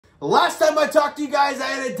Last time I talked to you guys, I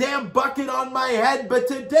had a damn bucket on my head, but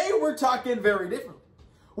today we're talking very different.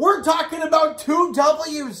 We're talking about 2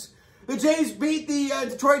 W's. The Jays beat the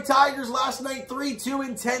Detroit Tigers last night 3-2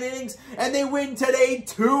 in 10 innings, and they win today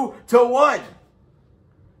 2-1.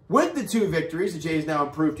 With the 2 victories, the Jays now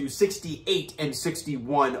improved to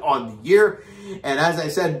 68-61 on the year. And as I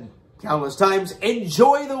said countless times,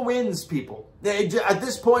 enjoy the wins, people. At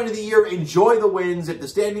this point of the year, enjoy the wins. If the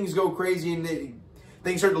standings go crazy and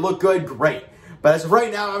things start to look good, great. But as of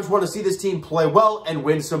right now, I just want to see this team play well and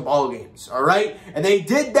win some ball games, all right? And they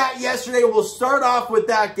did that yesterday. We'll start off with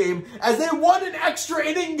that game as they won an extra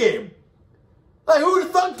inning game. Like, who would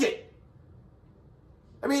have thunk it?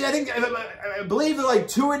 I mean, I believe they're like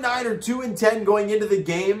 2-9 or 2-10 going into the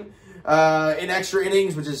game in extra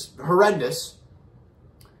innings, which is horrendous.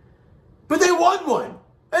 But they won one.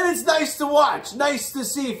 And it's nice to watch, nice to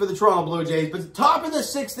see for the Toronto Blue Jays. But the top of the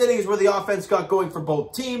 6th inning is where the offense got going for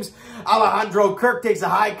both teams. Alejandro Kirk takes a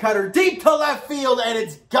high cutter deep to left field, and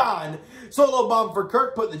it's gone. Solo bomb for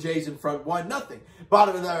Kirk, putting the Jays in front 1-0.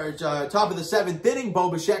 Top of the 7th inning, Bo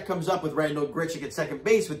Bichette comes up with Randall Grichuk at second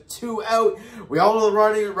base with 2 out. We all know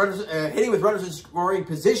the hitting with runners in scoring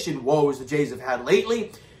position woes the Jays have had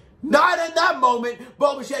lately. Not at that moment.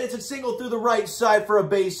 Bo Bichette hits a single through the right side for a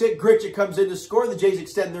base hit. Grichuk comes in to score. The Jays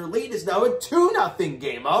extend their lead. It's now a 2-0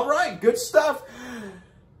 game. All right, good stuff.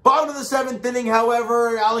 Bottom of the 7th inning,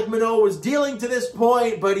 however, Alek Manoah was dealing to this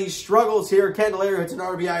point, but he struggles here. Candelario hits an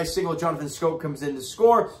RBI single. Jonathan Schoop comes in to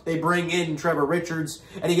score. They bring in Trevor Richards,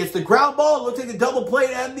 and he gets the ground ball. It looks like the double play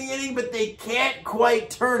to end the inning, but they can't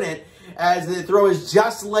quite turn it as the throw is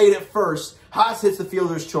just late at first. Haas hits the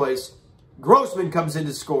fielder's choice. Grossman comes in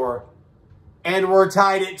to score, and we're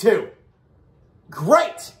tied at 2.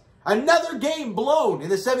 Great! Another game blown in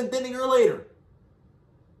the 7th inning or later.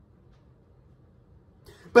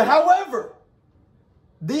 But however,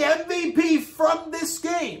 the MVP from this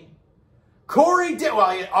game,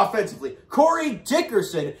 offensively, Corey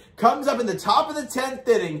Dickerson comes up in the top of the 10th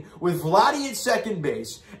inning with Vladdy at second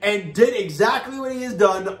base and did exactly what he has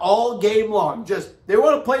done all game long. Just, they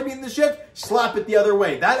want to play me in the shift, slap it the other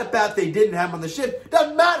way. That at bat they didn't have on the shift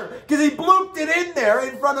doesn't matter because he blooped it in there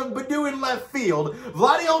in front of Badu in left field.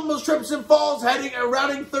 Vladdy almost trips and falls,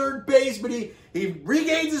 rounding third base, but he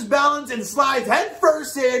regains his balance and slides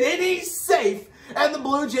headfirst in, and he's safe. And the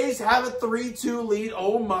Blue Jays have a 3-2 lead.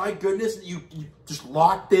 Oh, my goodness. You just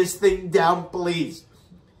lock this thing down, please.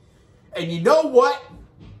 And you know what?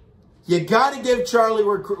 You got to give Charlie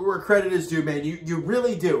where credit is due, man. You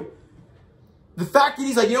really do. The fact that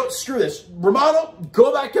he's like, you know what, screw this. Romano,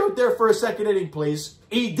 go back out there for a 2nd inning, please.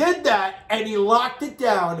 He did that, and he locked it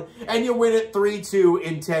down, and you win it 3-2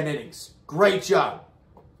 in 10 innings. Great job.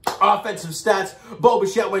 Offensive stats, Bo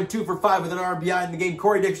Bichette went 2 for 5 with an RBI in the game.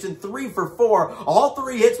 Corey Dickerson 3 for 4. All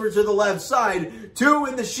 3 hits were to the left side. 2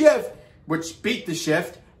 in the shift, which beat the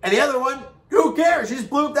shift. And the other one, who cares? He just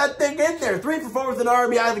blew that thing in there. 3 for 4 with an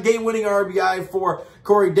RBI, the game-winning RBI for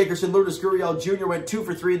Corey Dickerson. Lourdes Gurriel Jr. went 2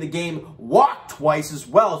 for 3 in the game. Walked twice as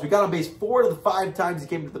well. So we got on base 4 of the 5 times he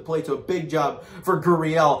came to the plate. So a big job for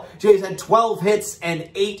Gurriel. Jays had 12 hits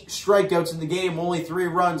and 8 strikeouts in the game. Only 3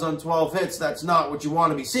 runs on 12 hits. That's not what you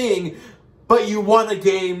want to be seeing. But you won a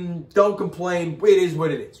game. Don't complain. It is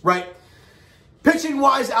what it is, right?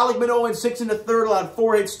 Pitching-wise, Alek Manoah went 6 1/3, allowed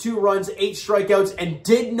 4 hits, 2 runs, 8 strikeouts, and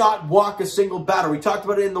did not walk a single batter. We talked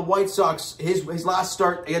about it in the White Sox, his last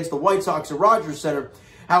start against the White Sox at Rogers Center,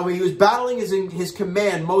 how he was battling his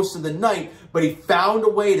command most of the night, but he found a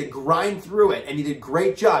way to grind through it, and he did a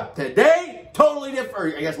great job. Today, totally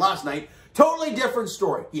different, or I guess last night, totally different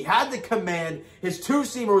story. He had the command, his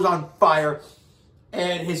 2-seamer was on fire,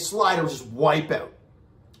 and his slider was just wipe out.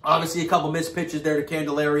 Obviously, a couple missed pitches there to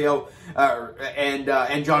Candelario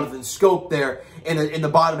and Jonathan Schoop there in the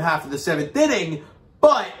bottom half of the 7th inning.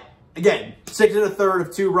 But, again, 6 1/3 of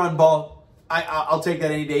 2-run ball. I'll take that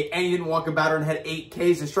any day. And he didn't walk a batter and had 8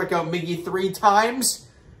 Ks and struck out Miggy 3 times.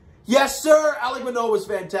 Yes, sir. Alek Manoah was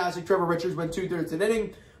fantastic. Trevor Richards went 2/3 an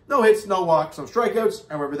inning. No hits, no walks, no strikeouts.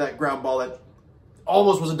 However, that ground ball that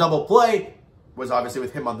almost was a double play was obviously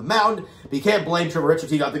with him on the mound. But you can't blame Trevor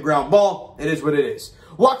Richards. He got the ground ball. It is what it is.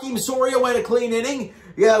 Joakim Soria went a clean inning.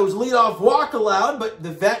 Yeah, it was leadoff walk allowed, but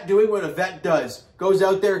the vet doing what a vet does. Goes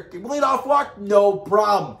out there, leadoff walk, no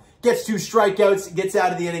problem. Gets 2 strikeouts, gets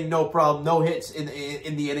out of the inning, no problem. No hits in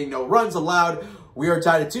the inning, no runs allowed. We are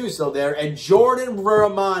tied at 2 still there. And Jordan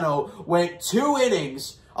Romano went 2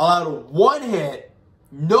 innings, allowed 1 hit,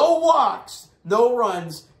 no walks, no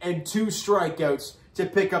runs, and 2 strikeouts to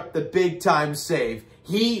pick up the big-time save.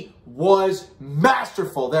 He was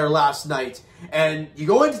masterful there last night. And you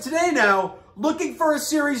go into today now looking for a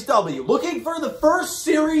series W, looking for the first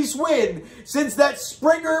series win since that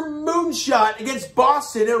Springer moonshot against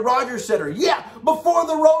Boston at Rogers Center. Yeah, before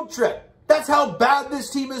the road trip. That's how bad this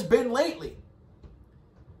team has been lately.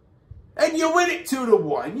 And you win it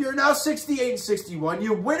 2-1. You're now 68-61.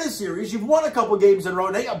 You win a series. You've won a couple games in a row.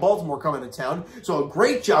 Now you got Baltimore coming to town. So a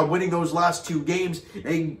great job winning those last 2 games.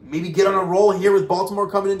 And maybe get on a roll here with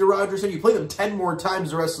Baltimore coming into Rogers Center. You play them 10 more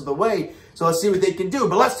times the rest of the way. So let's see what they can do.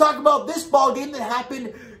 But let's talk about this ball game that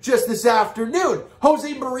happened just this afternoon.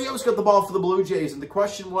 Jose Barrios got the ball for the Blue Jays. And the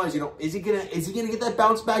question was, is he gonna get that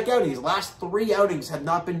bounce back outing? His last 3 outings have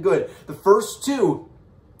not been good. The first 2,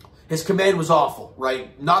 his command was awful,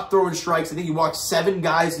 right? Not throwing strikes. I think he walked 7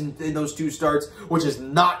 guys in those 2 starts, which is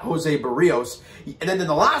not Jose Barrios. And then in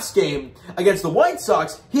the last game against the White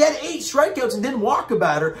Sox, he had 8 strikeouts and didn't walk a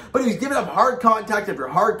batter, but he was giving up hard contact after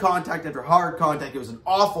hard contact after hard contact. It was an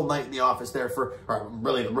awful night in the office there or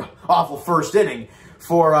really an awful first inning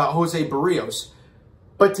for Jose Barrios.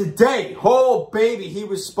 But today, oh baby, he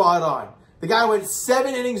was spot on. The guy went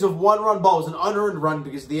 7 innings of 1-run ball. It was an unearned run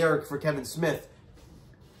because of the error for Kevin Smith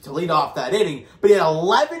to lead off that inning, but he had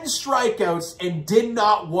 11 strikeouts and did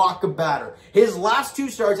not walk a batter. His last 2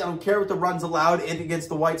 starts, I don't care what the runs allowed in against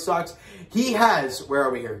the White Sox, he has, where are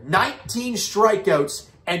we here, 19 strikeouts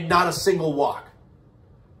and not a single walk.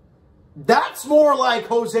 That's more like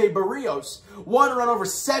Jose Barrios. 1 run over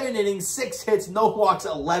 7 innings, 6 hits, no walks,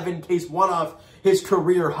 11 Ks, 1 off his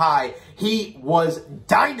career high. He was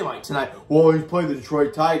dynamite tonight. Well, he's playing the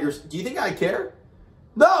Detroit Tigers. Do you think I care?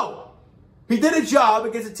 No. He did a job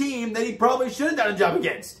against a team that he probably should have done a job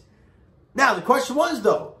against. Now, the question was,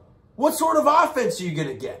 though, what sort of offense are you going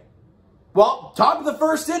to get? Well, top of the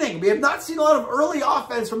first inning. We have not seen a lot of early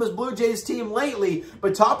offense from this Blue Jays team lately,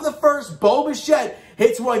 but top of the first, Bo Bichette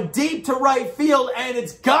hits one deep to right field, and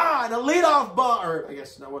it's gone. A leadoff ball, or I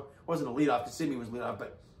guess no, it wasn't a leadoff because Sidney was leadoff,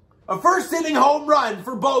 but a first inning home run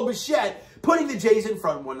for Bo Bichette, putting the Jays in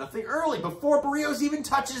front 1-0 early before Barrios even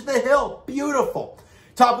touches the hill. Beautiful.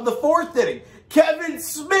 Top of the 4th inning, Kevin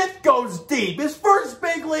Smith goes deep. His first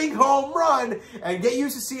big league home run. And get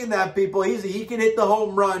used to seeing that, people. He can hit the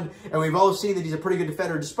home run. And we've all seen that he's a pretty good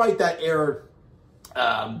defender despite that error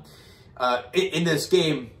in this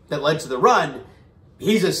game that led to the run.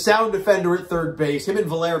 He's a sound defender at third base. Him and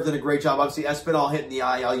Valera did a great job. Obviously, Espinal hitting the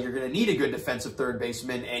IL. You're going to need a good defensive third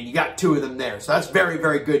baseman, and you got 2 of them there. So that's very,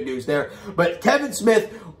 very good news there. But Kevin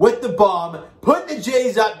Smith with the bomb, putting the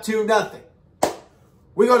Jays up 2-0.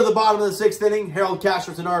 We go to the bottom of the 6th inning. Harold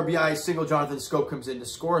Castro's an RBI. Single Jonathan Scope comes in to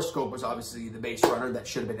score. Scope was obviously the base runner that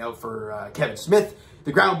should have been out for Kevin Smith.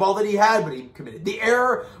 The ground ball that he had, but he committed the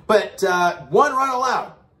error. But 1 run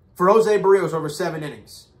allowed for Jose Barrios over 7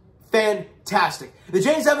 innings. Fantastic. The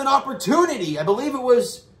Jays have an opportunity. I believe it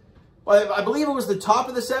was the top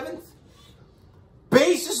of the 7th.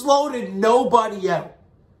 Bases loaded, nobody out.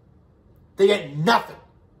 They get nothing.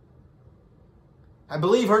 I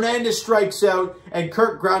believe Hernandez strikes out and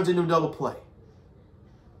Kirk grounds into a double play.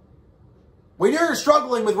 When you're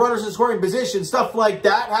struggling with runners in scoring position, stuff like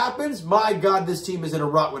that happens. My God, this team is in a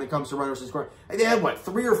rut when it comes to runners in scoring. They had, what,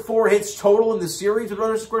 3 or 4 hits total in the series with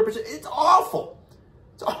runners in scoring position? It's awful.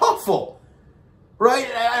 It's awful. Right?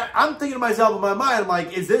 I'm thinking to myself in my mind, I'm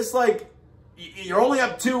like, is this like, you're only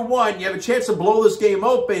up 2-1, you have a chance to blow this game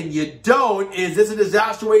open, you don't. Is this a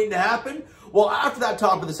disaster waiting to happen? Well, after that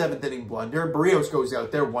top of the 7th inning blunder, Barrios goes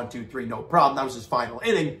out there, 1-2-3, no problem. That was his final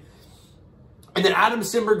inning. And then Adam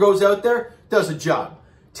Simber goes out there, does a job.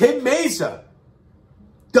 Tim Mesa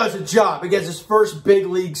does a job against his first big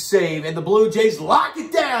league save. And the Blue Jays lock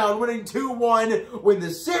it down, winning 2-1, win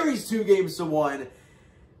the series 2-1.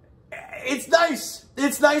 It's nice.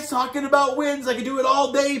 It's nice talking about wins. I can do it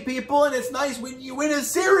all day, people. And it's nice when you win a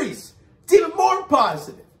series. It's even more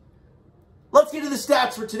positive. Let's get to the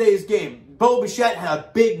stats for today's game. Bo Bichette had a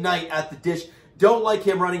big night at the dish. Don't like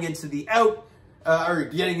him running into the out or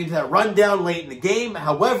getting into that rundown late in the game.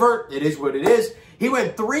 However, it is what it is. He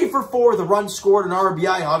went 3 for 4. The run scored an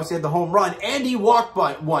RBI. Obviously had the home run. And he walked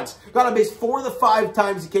once. Got on base 4 of the 5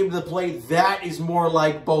 times he came to the plate. That is more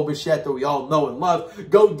like Bo Bichette that we all know and love.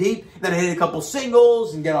 Go deep. Then hit a couple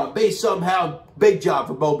singles and get on base somehow. Big job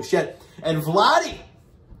for Bo Bichette. And Vladdy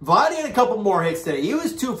had a couple more hits today. He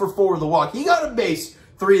was 2 for 4 with the walk. He got on base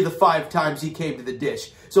 3 of the 5 times he came to the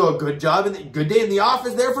dish. So a good job and good day in the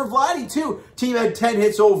office there for Vladdy too. Team had 10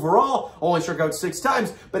 hits overall, only struck out 6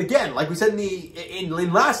 times. But again, like we said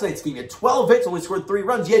in last night's game, he had 12 hits, only scored 3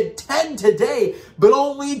 runs. He had 10 today, but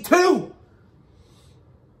only 2.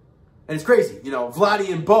 And it's crazy, you know,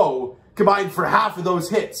 Vladdy and Bo combined for half of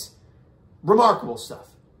those hits. Remarkable stuff.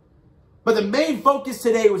 But the main focus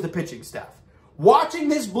today was the pitching staff. Watching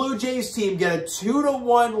this Blue Jays team get a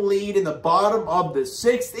 2-1 lead in the bottom of the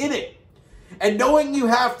 6th inning, and knowing you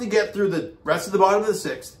have to get through the rest of the bottom of the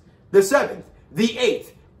 6th, the 7th, the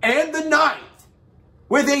 8th, and the 9th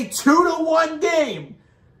with a 2-1 game,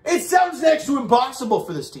 it sounds next to impossible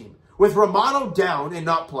for this team. With Romano down and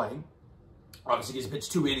not playing, obviously he's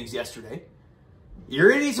pitched 2 innings yesterday, you're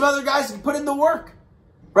going to need some other guys to put in the work,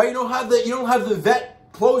 right? You don't have the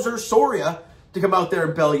vet closer Soria to come out there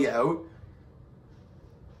and bail you out.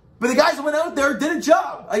 But the guys that went out there did a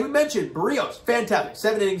job. Like we mentioned, Barrios, fantastic.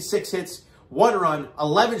 7 innings, 6 hits, 1 run,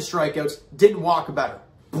 11 strikeouts, didn't walk a batter.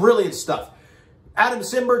 Brilliant stuff. Adam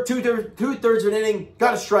Simber, two-thirds of an inning,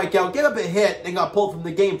 got a strikeout, gave up a hit, then got pulled from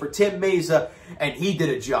the game for Tim Meza, and he did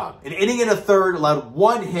a job. An inning and a third, allowed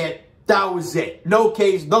 1 hit. That was it. No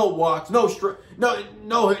Ks, no walks, no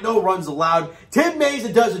runs allowed. Tim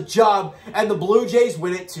Meza does a job, and the Blue Jays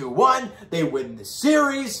win it 2-1. They win the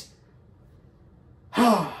series.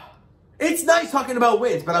 It's nice talking about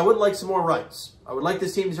wins, but I would like some more runs. I would like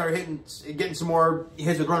this team to start getting some more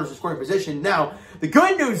hits with runners in scoring position. Now, the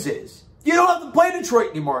good news is you don't have to play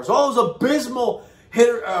Detroit anymore. So all those abysmal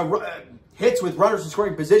hits with runners in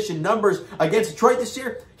scoring position numbers against Detroit this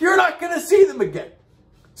year, you're not going to see them again.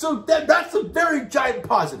 So that's a very giant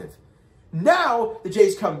positive. Now, the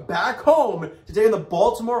Jays come back home to take on the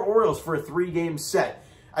Baltimore Orioles for a 3-game set.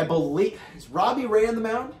 I believe, is Robbie Ray on the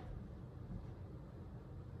mound?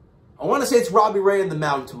 I want to say it's Robbie Ray on the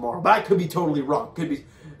mound tomorrow, but I could be totally wrong. Could be.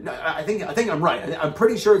 I think I'm right. I'm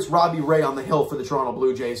pretty sure it's Robbie Ray on the hill for the Toronto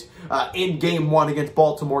Blue Jays in Game 1 against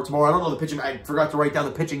Baltimore tomorrow. I don't know the pitching. I forgot to write down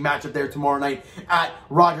the pitching matchup there tomorrow night at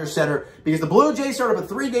Rogers Center because the Blue Jays start up a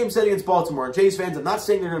 3-game set against Baltimore. And Jays fans, I'm not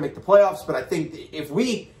saying they're going to make the playoffs, but I think if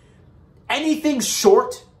anything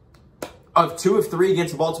short of 2 of 3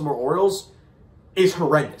 against the Baltimore Orioles is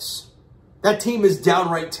horrendous. That team is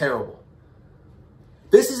downright terrible.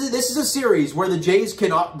 This is a series where the Jays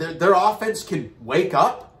their offense can wake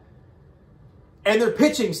up and their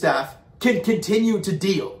pitching staff can continue to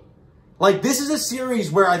deal. Like, this is a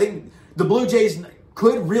series where I think the Blue Jays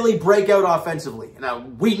could really break out offensively. Now,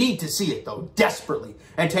 we need to see it, though, desperately.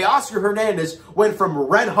 And Teoscar Hernandez went from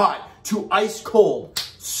red hot to ice cold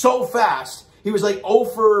so fast. He was like 0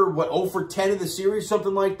 for 10 in the series,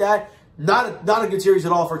 something like that. Not a good series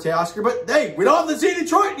at all for Teoscar, but hey, we don't have to see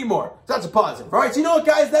Detroit anymore. So that's a positive. All right, so you know what,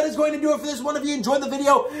 guys? That is going to do it for this one. If you enjoyed the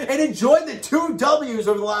video and enjoyed the 2 Ws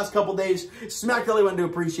over the last couple days, smack the like button to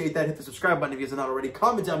appreciate that. Hit the subscribe button if you guys are not already.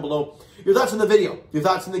 Comment down below your thoughts on the video, your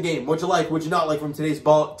thoughts on the game. What'd you like, what'd you not like from today's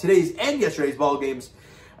and yesterday's ball games.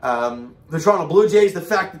 The Toronto Blue Jays, the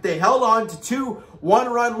fact that they held on to 2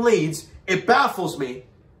 one-run leads, it baffles me,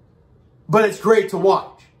 but it's great to watch.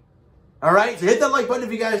 All right, so hit that like button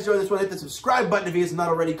if you guys enjoyed this one. Hit the subscribe button if you guys are not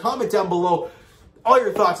already. Comment down below all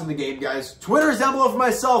your thoughts on the game, guys. Twitter is down below for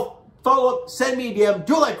myself. Follow up, send me a DM,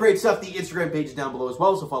 do all that great stuff. The Instagram page is down below as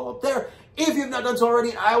well, so follow up there. If you have not done so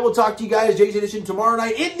already, I will talk to you guys, Jays Edition, tomorrow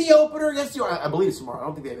night in the opener against the Orioles. I believe it's tomorrow. I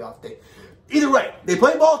don't think they have an off day. Either way, they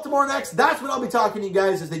play Baltimore next. That's when I'll be talking to you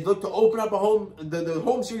guys as they look to open up the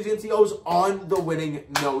home series against the O's on the winning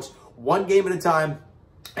note. 1 game at a time.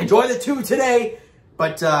 Enjoy the 2 today.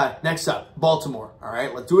 But next up, Baltimore, all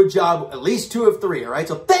right? Let's do a job, at least 2 of 3, all right?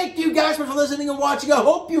 So thank you guys for listening and watching. I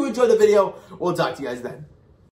hope you enjoyed the video. We'll talk to you guys then.